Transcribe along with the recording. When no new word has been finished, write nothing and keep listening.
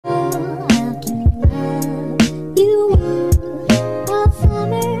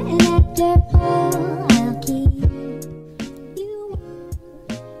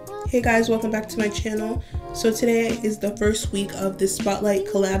Hey guys, welcome back to my channel. So today is the first week of this spotlight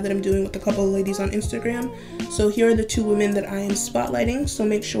collab that I'm doing with a couple of ladies on Instagram. So here are the two women that I am spotlighting, so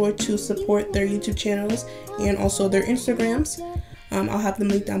make sure to support their YouTube channels and also their Instagrams. I'll have them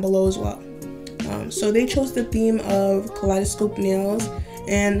linked down below as well. So they chose the theme of Kaleidoscope nails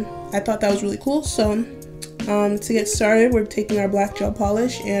and I thought that was really cool. So to get started, we're taking our black gel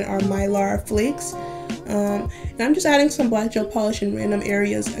polish and our mylar flakes. And I'm just adding some black gel polish in random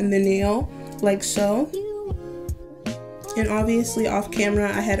areas in the nail, like so. And obviously off camera,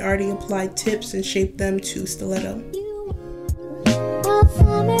 I had already applied tips and shaped them to stiletto.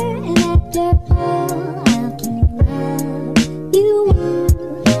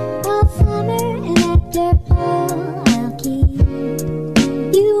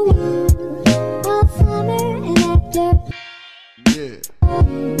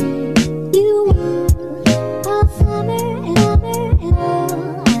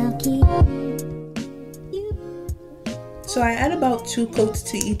 So I add about 2 coats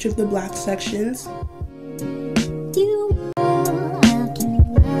to each of the black sections.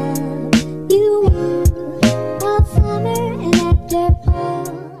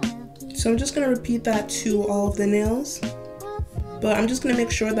 So I'm just going to repeat that to all of the nails, but I'm just going to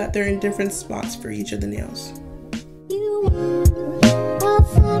make sure that they're in different spots for each of the nails.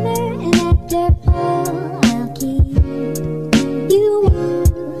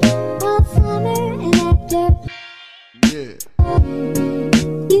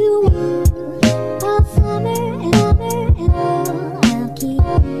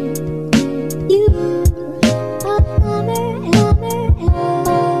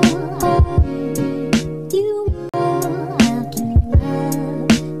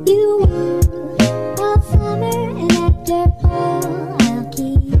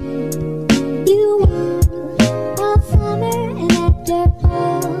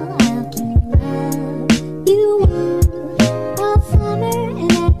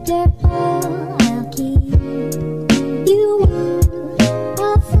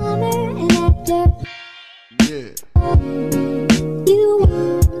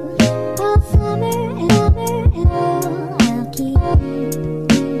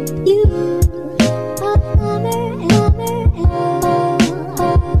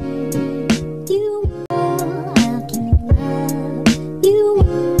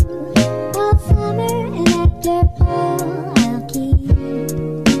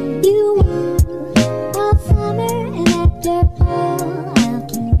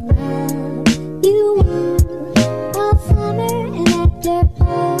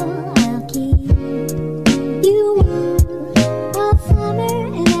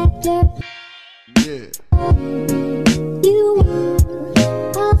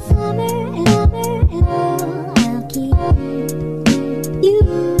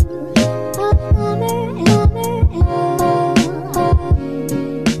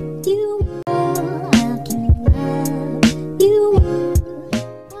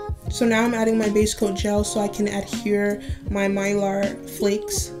 So now I'm adding my base coat gel so I can adhere my mylar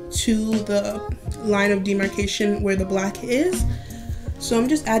flakes to the line of demarcation where the black is. So I'm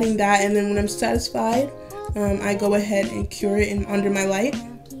just adding that, and then when I'm satisfied, I go ahead and cure it under my light.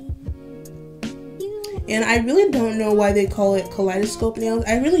 And I really don't know why they call it Kaleidoscope nails.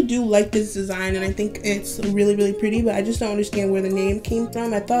 I really do like this design and I think it's really, really pretty, but I just don't understand where the name came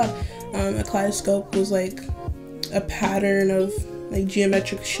from. I thought a kaleidoscope was like a pattern of like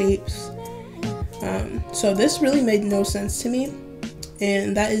geometric shapes. So this really made no sense to me,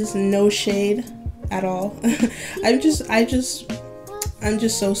 and that is no shade at all. I'm just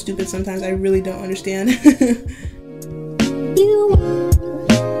so stupid sometimes. I really don't understand.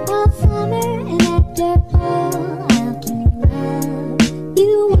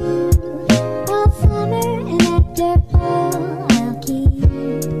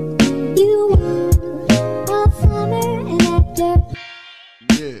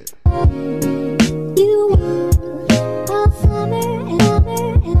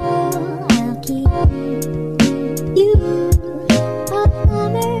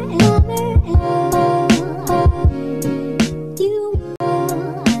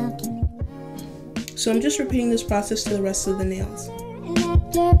 So I'm just repeating this process to the rest of the nails.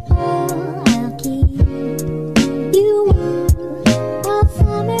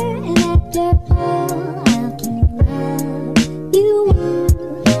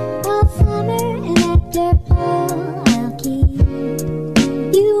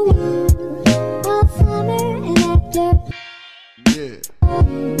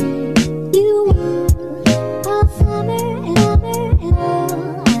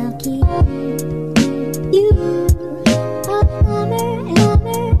 You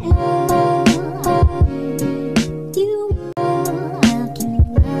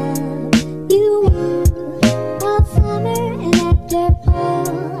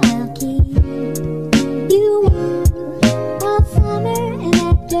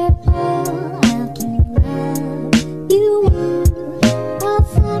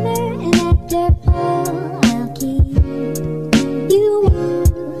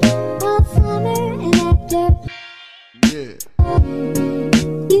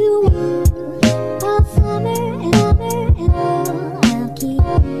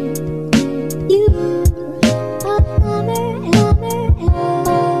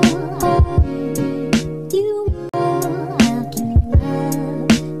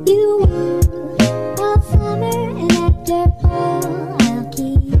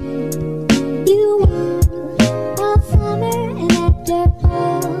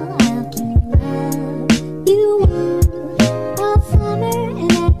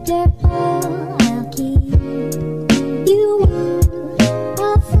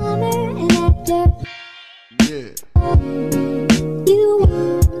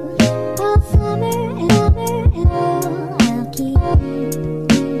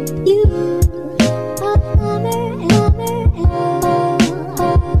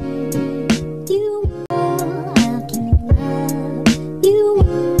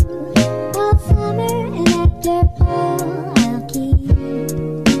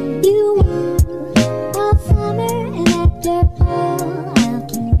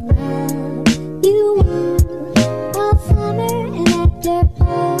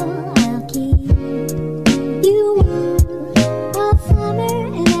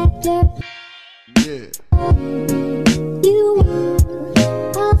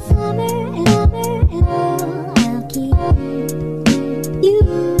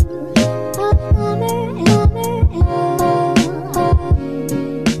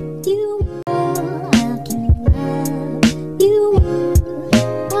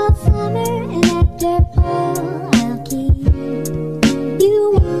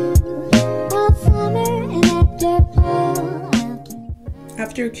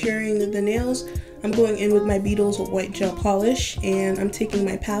I'm going in with my Beetles white gel polish, and I'm taking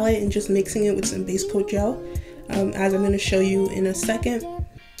my palette and just mixing it with some base coat gel, as I'm going to show you in a second.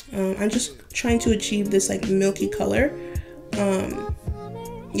 I'm just trying to achieve this like milky color.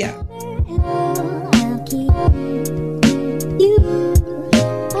 Yeah.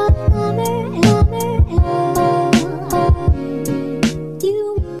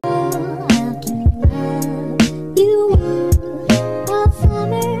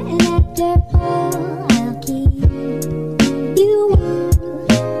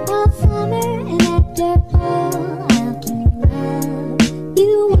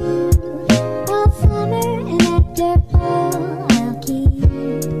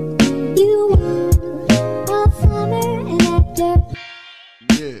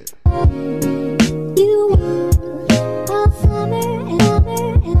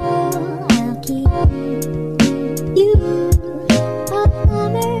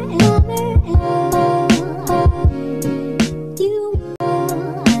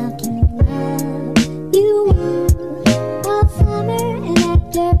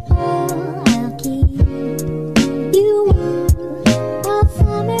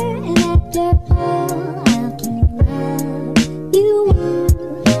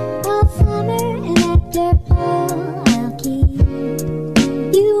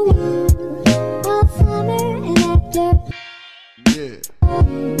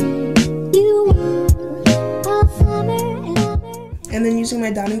 And then using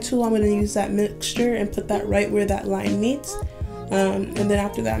my dotting tool, I'm going to use that mixture and put that right where that line meets. And then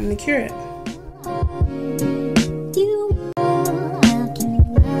after that, I'm going to cure it.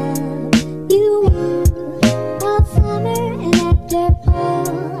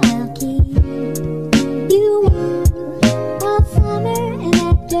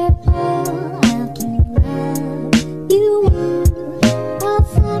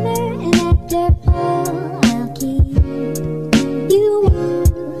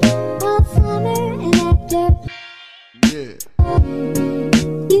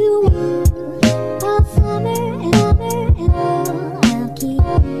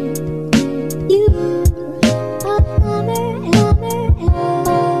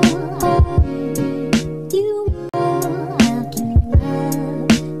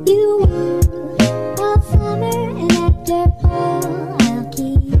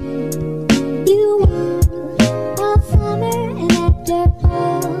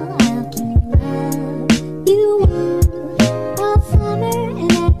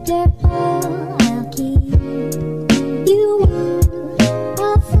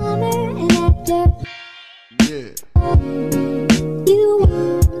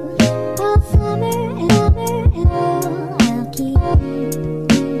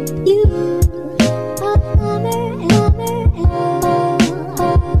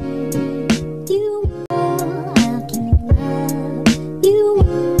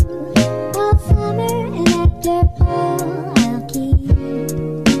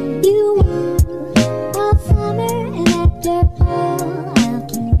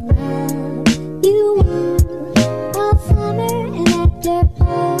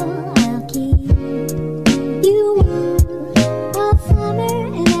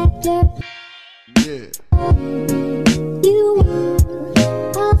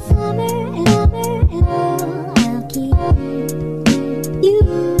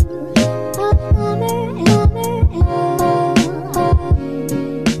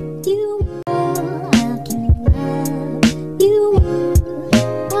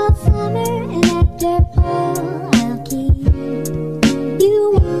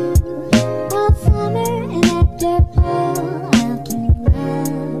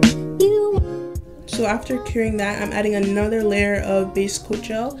 So after curing that, I'm adding another layer of base coat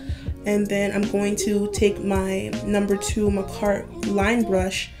gel, and then I'm going to take my number 2 Macart line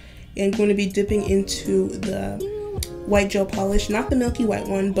brush and going to be dipping into the white gel polish, not the milky white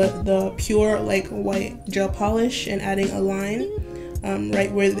one, but the pure like white gel polish, and adding a line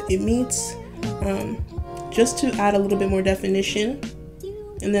right where it meets, just to add a little bit more definition,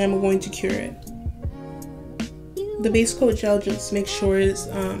 and then I'm going to cure it. The base coat gel just makes sure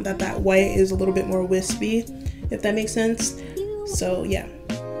that white is a little bit more wispy, if that makes sense. So yeah.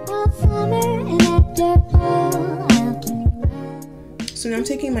 So now I'm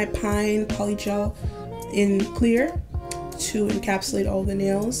taking my Pine Polygel in clear to encapsulate all the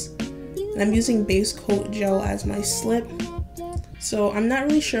nails, and I'm using base coat gel as my slip. So I'm not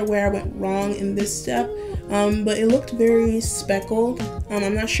really sure where I went wrong in this step, but it looked very speckled.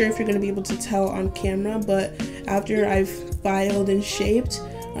 I'm not sure if you're going to be able to tell on camera, but after I've filed and shaped,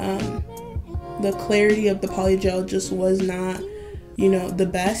 the clarity of the polygel just was not, the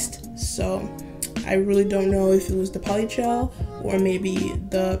best. So I really don't know if it was the polygel or maybe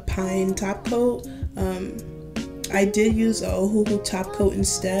the pine top coat. I did use a Ohuhu top coat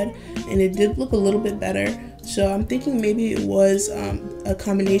instead, and it did look a little bit better. So I'm thinking maybe it was a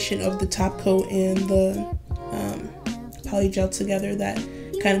combination of the top coat and the polygel together that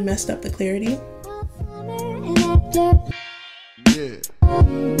kind of messed up the clarity.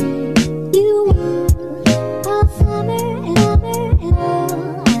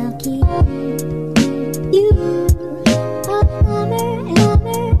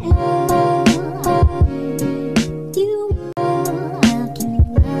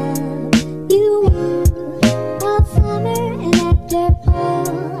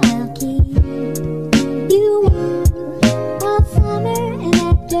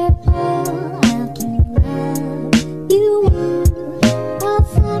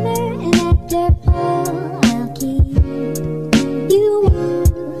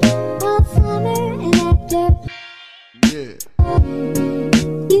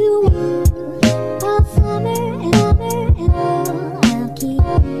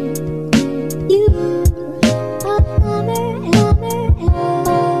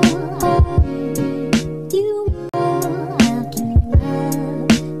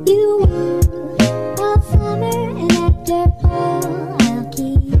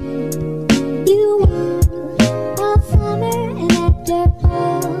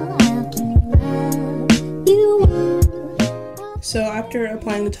 So after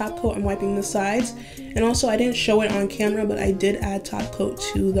applying the top coat, I'm wiping the sides, and also I didn't show it on camera, but I did add top coat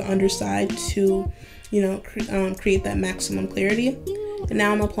to the underside to, you know, create that maximum clarity. And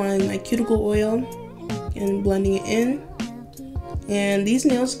now I'm applying my cuticle oil and blending it in. And these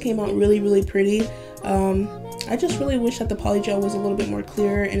nails came out really, really pretty. I just really wish that the polygel was a little bit more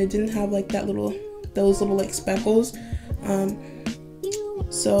clear and it didn't have like those little like speckles.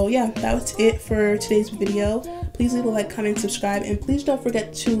 So yeah, that was it for today's video. Please leave a like, comment, subscribe, and please don't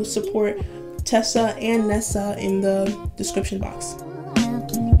forget to support Tessa and Nessa in the description box.